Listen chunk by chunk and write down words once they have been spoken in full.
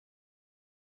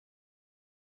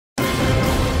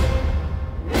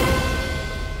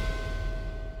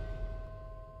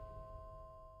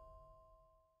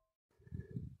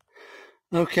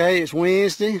Okay, it's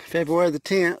Wednesday, February the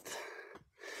 10th.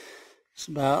 It's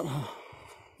about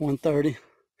 1:30.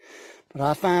 But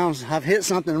I've hit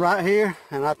something right here,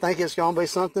 and I think it's gonna be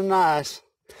something nice.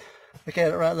 Look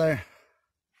at it right there.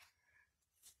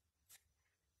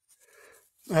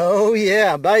 Oh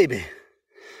yeah, baby.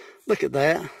 Look at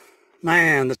that.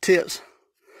 Man, the tips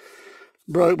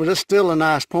broke, but it's still a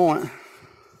nice point.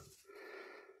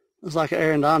 It's like an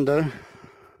Hernando.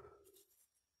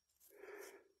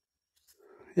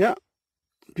 Yeah,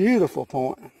 beautiful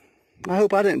point. I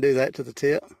hope I didn't do that to the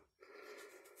tip.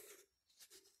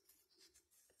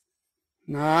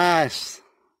 Nice.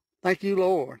 Thank you,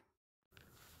 Lord.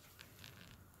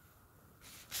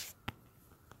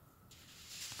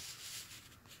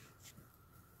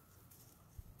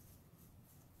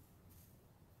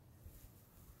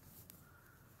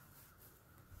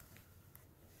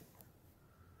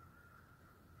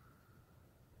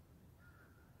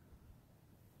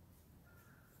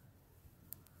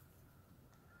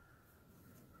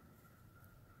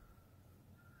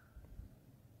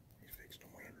 He's fixing to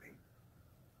wind me.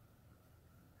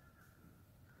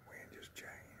 Wind just changed.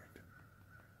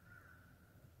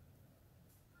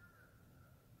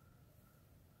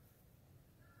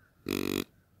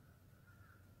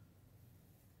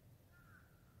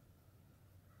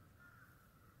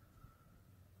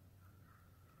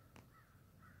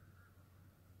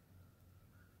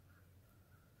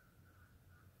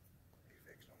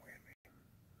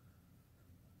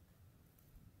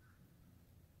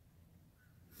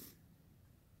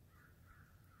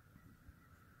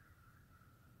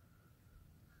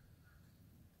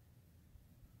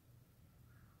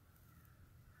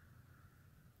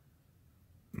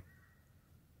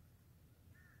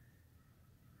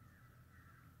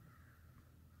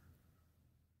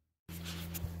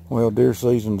 Well, deer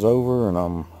season's over and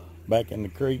I'm back in the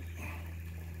creek,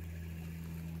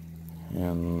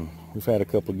 and we've had a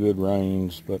couple of good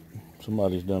rains, but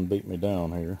somebody's done beat me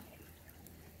down here.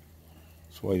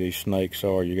 That's the way these snakes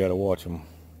are. You got to watch them.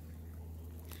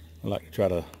 I like to try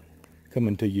to come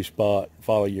into your spot,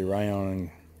 follow you around,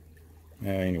 and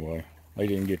anyway, they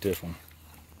didn't get this one.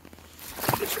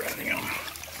 This right here.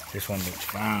 This one looks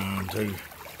fine too.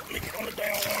 Let me get on the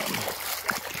down one.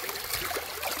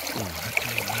 Oh, look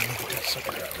at that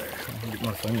sucker right there. I'll get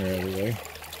my finger out of the way.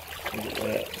 Look at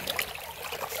that.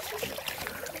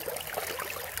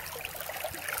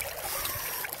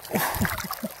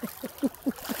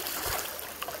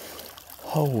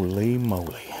 Holy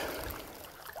moly.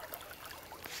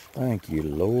 Thank you,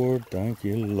 Lord. Thank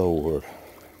you, Lord.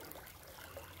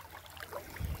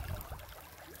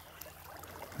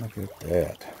 Look at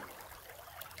that.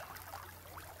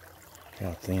 Look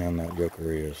how thin that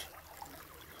joker is.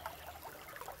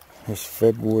 It's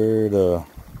February the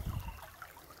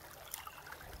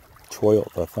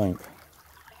 12th, I think.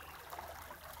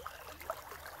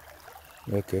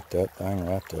 Look at that thing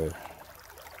right there.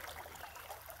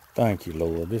 Thank you,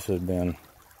 Lord. This has been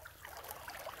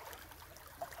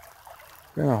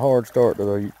a hard start to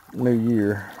the new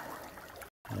year.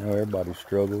 You know, everybody's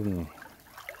struggled and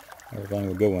everything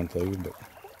we're going through, but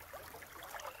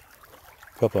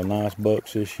a couple of nice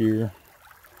bucks this year.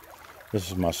 This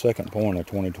is my second point of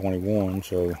 2021,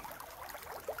 so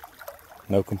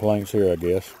no complaints here, I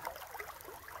guess.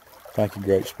 Thank you,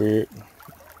 Great Spirit,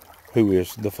 who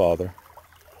is the Father.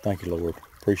 Thank you, Lord.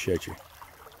 Appreciate you.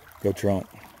 Go Trump.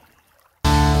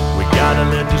 We gotta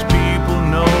let these people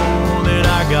know that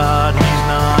our God, He's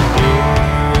not